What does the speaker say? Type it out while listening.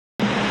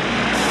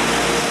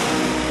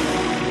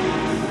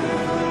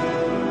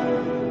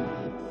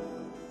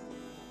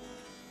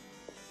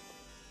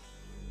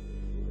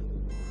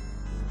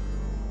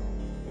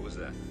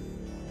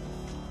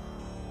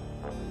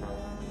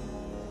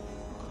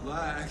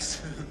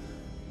Lex.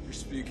 You're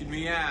speaking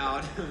me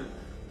out.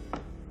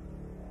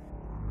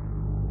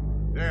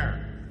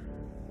 There.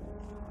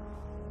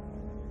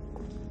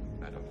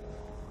 Madam.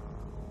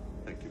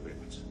 Thank you very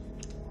much.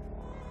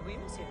 Oui,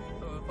 monsieur.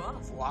 Au revoir. Au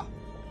revoir.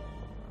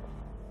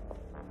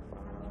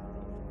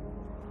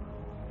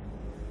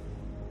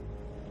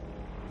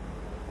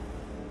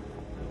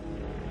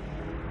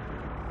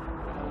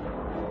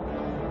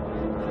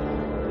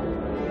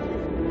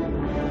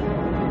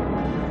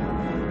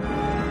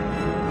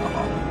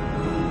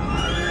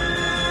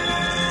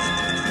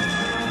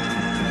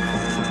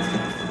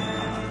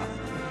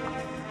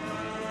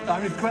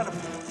 I'm incredible.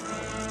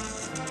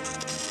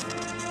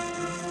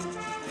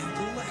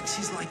 Lex,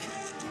 he's like...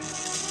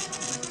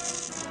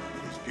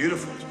 It's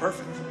beautiful. It's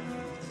perfect.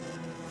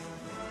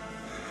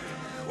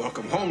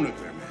 Welcome home,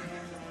 nuclear man.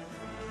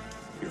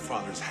 Your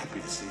father's happy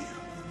to see you.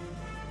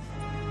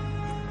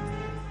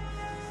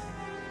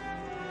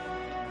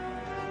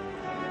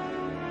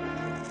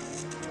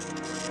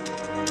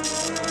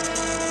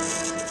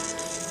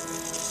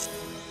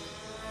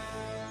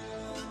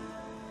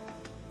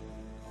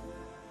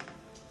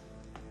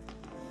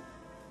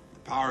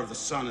 The power of the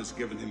sun has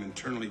given him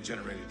internally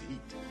generated heat.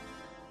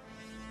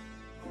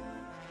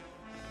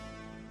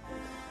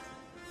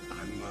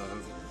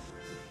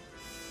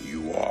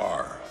 You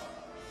are.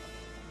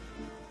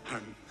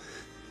 I'm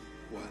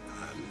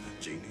a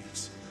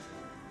genius.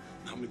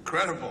 I'm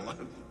incredible.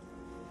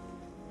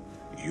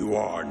 You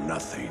are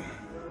nothing.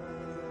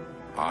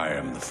 I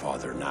am the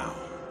father now.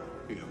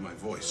 You have my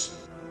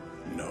voice.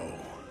 No,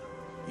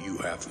 you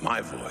have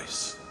my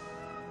voice.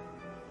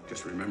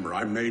 Just remember,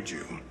 I made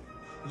you.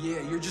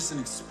 Yeah, you're just an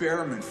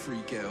experiment,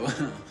 freako.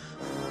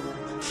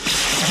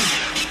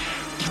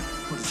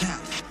 What is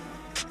that?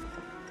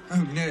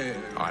 Oh, no.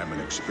 I'm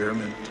an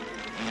experiment.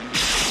 I'm a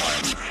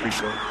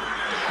freako.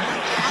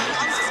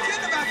 I was just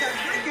kidding about that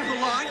freaking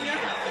line. You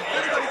know,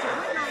 everybody's a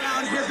freaker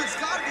around here. It's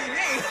gotta be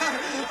me.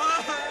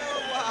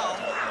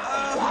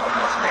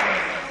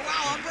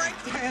 Wow, I'm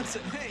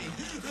breakdancing. Hey,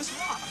 this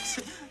rocks.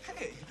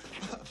 Hey.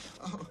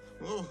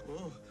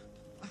 Whoa.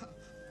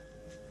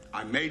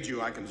 I made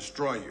you, I can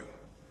destroy you.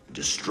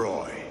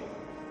 Destroy.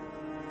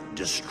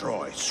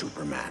 Destroy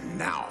Superman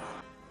now.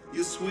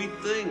 You sweet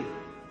thing.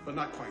 But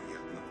not quite yet,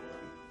 no.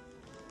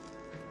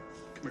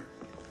 Come here.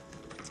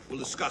 We'll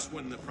discuss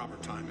when the proper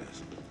time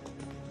is.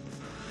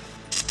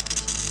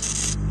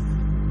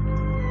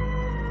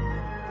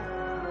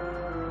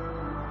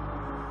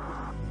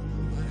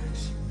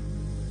 Lex.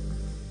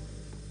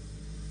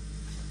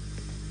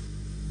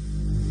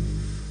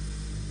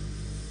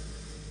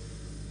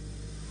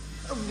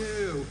 Oh,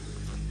 no.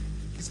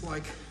 He's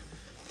like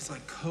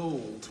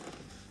cold.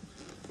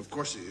 Of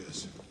course he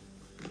is.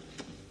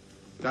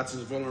 That's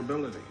his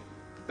vulnerability.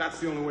 That's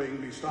the only way he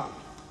can be stopped.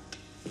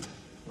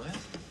 What?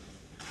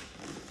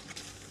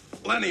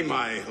 Lenny,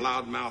 my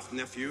loudmouth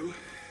nephew,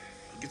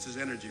 gets his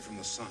energy from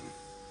the sun.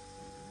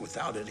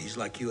 Without it, he's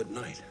like you at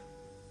night.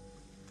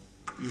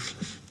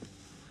 Useless.